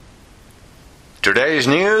Today's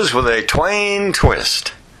news with a Twain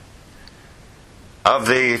twist. Of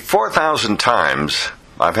the 4,000 times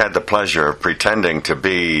I've had the pleasure of pretending to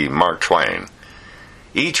be Mark Twain,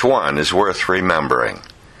 each one is worth remembering,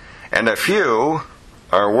 and a few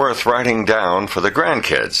are worth writing down for the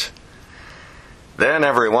grandkids. Then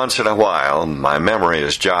every once in a while my memory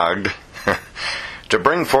is jogged to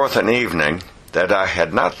bring forth an evening that I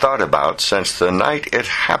had not thought about since the night it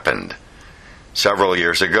happened, several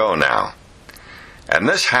years ago now. And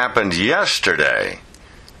this happened yesterday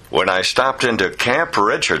when I stopped into Camp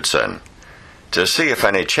Richardson to see if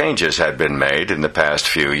any changes had been made in the past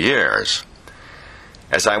few years.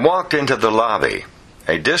 As I walked into the lobby,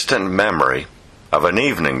 a distant memory of an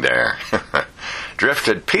evening there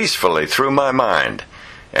drifted peacefully through my mind,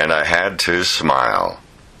 and I had to smile.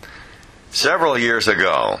 Several years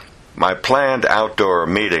ago, my planned outdoor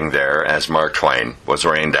meeting there as Mark Twain was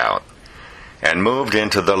rained out and moved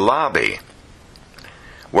into the lobby,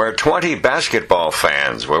 where 20 basketball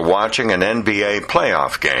fans were watching an NBA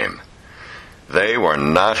playoff game. They were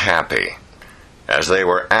not happy, as they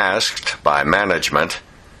were asked by management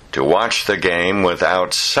to watch the game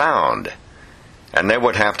without sound, and they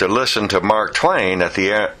would have to listen to Mark Twain at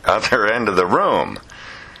the other end of the room.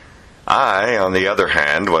 I, on the other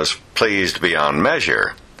hand, was pleased beyond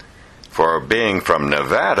measure, for being from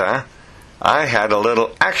Nevada, I had a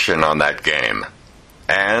little action on that game,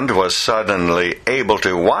 and was suddenly able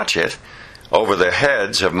to watch it over the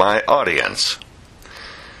heads of my audience.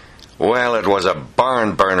 Well, it was a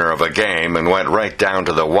barn burner of a game and went right down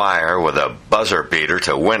to the wire with a buzzer beater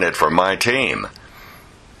to win it for my team.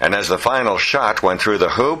 And as the final shot went through the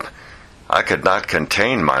hoop, I could not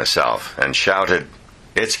contain myself and shouted,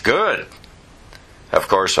 "It's good!" Of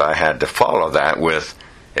course, I had to follow that with,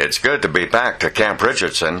 "It's good to be back to Camp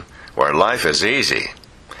Richardson, where life is easy."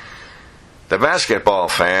 The basketball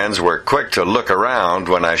fans were quick to look around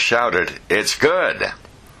when I shouted, "It's good!"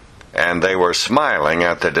 And they were smiling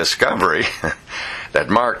at the discovery that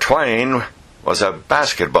Mark Twain was a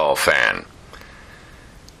basketball fan.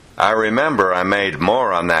 I remember I made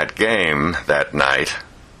more on that game that night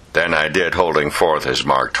than I did holding forth as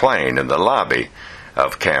Mark Twain in the lobby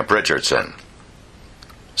of Camp Richardson.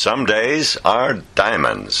 Some days are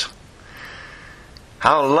diamonds.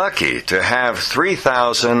 How lucky to have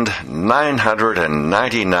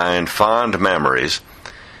 3,999 fond memories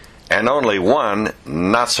and only one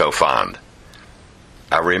not so fond.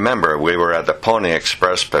 I remember we were at the Pony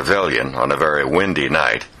Express Pavilion on a very windy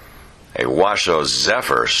night, a Washoe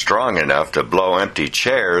zephyr strong enough to blow empty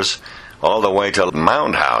chairs all the way to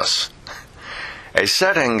Mound House. A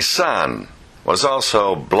setting sun was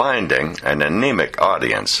also blinding an anemic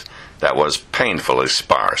audience that was painfully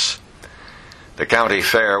sparse. The county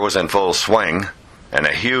fair was in full swing, and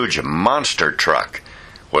a huge monster truck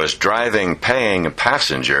was driving paying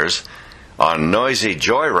passengers on noisy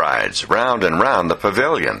joyrides round and round the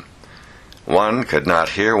pavilion. One could not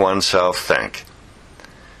hear oneself think.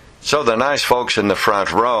 So the nice folks in the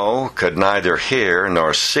front row could neither hear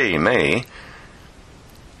nor see me.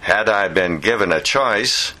 Had I been given a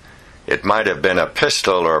choice, it might have been a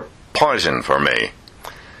pistol or poison for me.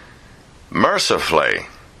 Mercifully,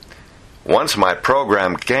 once my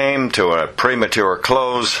program came to a premature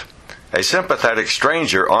close, a sympathetic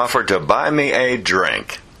stranger offered to buy me a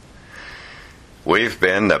drink. We've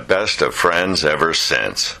been the best of friends ever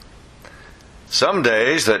since. Some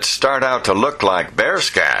days that start out to look like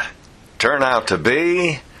bearscat turn out to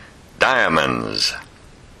be diamonds.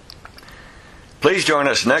 Please join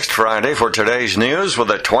us next Friday for today's news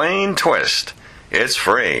with a Twain twist. It's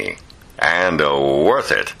free and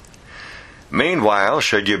worth it. Meanwhile,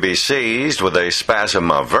 should you be seized with a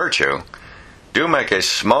spasm of virtue, do make a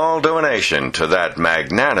small donation to that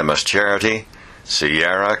magnanimous charity,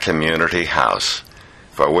 Sierra Community House,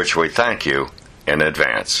 for which we thank you in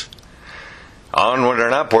advance. Onward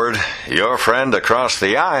and upward, your friend across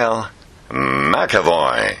the aisle,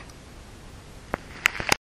 McAvoy.